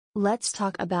Let's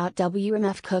talk about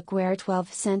WMF cookware 12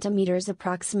 cm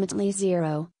approximately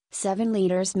 0.7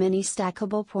 liters mini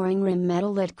stackable pouring rim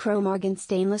metal lid Cromargan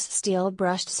stainless steel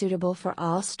brushed suitable for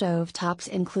all stove tops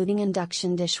including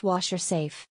induction dishwasher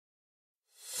safe.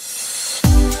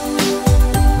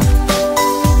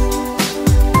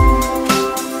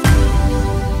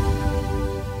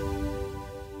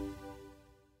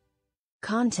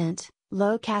 Content: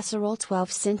 low casserole 12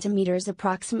 cm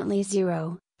approximately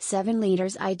 0.7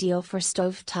 liters ideal for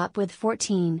stovetop with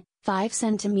 14.5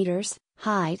 cm,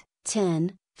 height,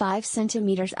 10.5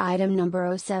 cm item number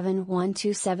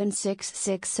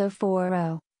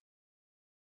 0712766040.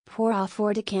 Pour off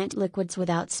or decant liquids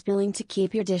without spilling to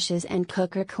keep your dishes and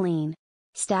cooker clean.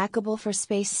 Stackable for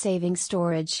space-saving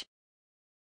storage.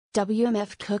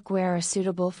 WMF cookware are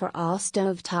suitable for all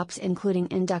stovetops including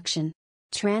induction.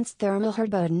 TransTherm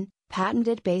Allherdboden,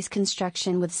 patented base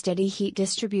construction with steady heat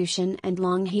distribution and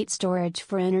long heat storage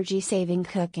for energy-saving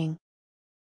cooking.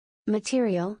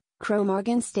 Material: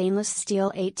 Cromargan stainless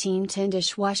steel 1810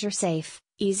 dishwasher safe,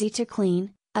 easy to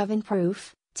clean,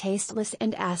 oven-proof, tasteless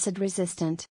and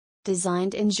acid-resistant.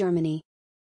 Designed in Germany.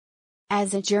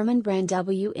 As a German brand,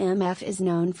 WMF is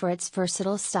known for its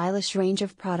versatile stylish range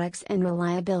of products and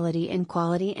reliability in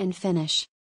quality and finish.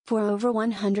 For over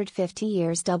 150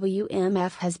 years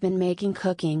WMF has been making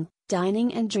cooking,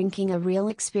 dining and drinking a real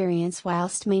experience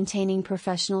whilst maintaining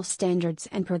professional standards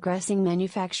and progressing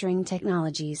manufacturing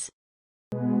technologies.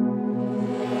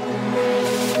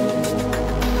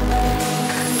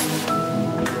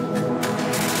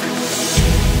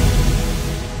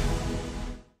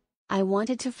 I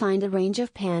wanted to find a range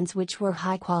of pans which were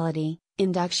high quality,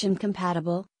 induction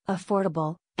compatible,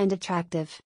 affordable, and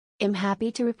attractive. I'm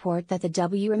happy to report that the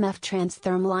WMF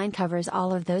TransTherm line covers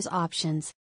all of those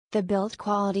options. The build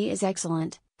quality is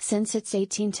excellent, since it's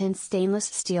 1810 stainless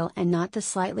steel and not the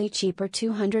slightly cheaper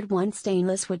 201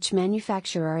 stainless which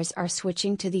manufacturers are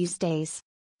switching to these days.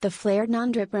 The flared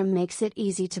non-drip rim makes it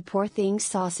easy to pour things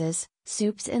sauces,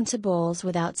 soups into bowls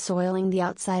without soiling the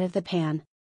outside of the pan.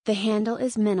 The handle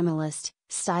is minimalist,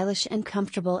 stylish and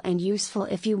comfortable and useful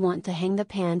if you want to hang the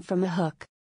pan from a hook.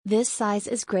 This size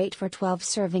is great for 12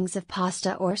 servings of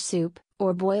pasta or soup,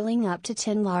 or boiling up to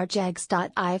 10 large eggs.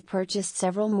 I've purchased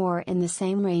several more in the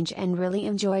same range and really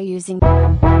enjoy using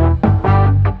them.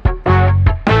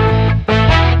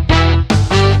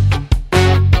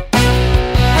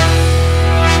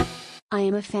 I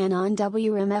am a fan on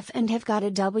WMF and have got a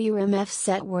WMF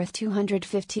set worth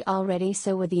 $250 already,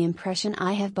 so with the impression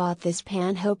I have bought this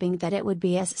pan hoping that it would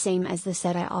be as same as the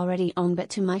set I already own, but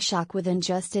to my shock within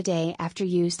just a day after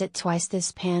used it twice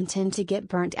this pan tend to get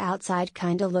burnt outside,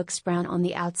 kinda looks brown on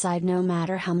the outside no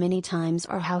matter how many times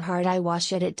or how hard I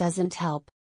wash it doesn't help.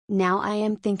 Now I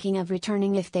am thinking of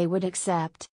returning if they would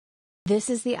accept.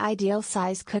 This is the ideal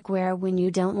size cookware when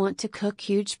you don't want to cook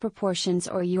huge proportions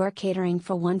or you are catering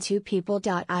for 1-2 people.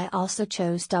 I also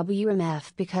chose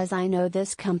WMF because I know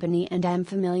this company and am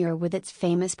familiar with its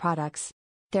famous products.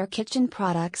 Their kitchen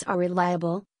products are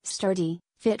reliable, sturdy,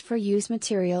 fit for use.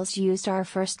 Materials used are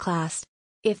first class.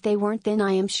 If they weren't, then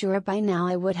I am sure by now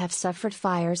I would have suffered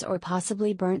fires or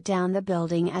possibly burnt down the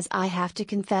building, as I have to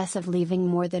confess of leaving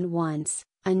more than once.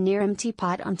 A near-empty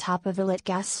pot on top of a lit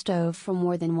gas stove for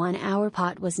more than 1 hour.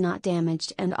 Pot was not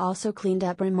damaged and also cleaned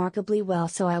up remarkably well,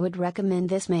 so I would recommend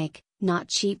this make, not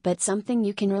cheap but something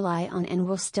you can rely on and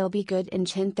will still be good in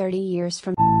 10-30 years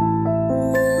from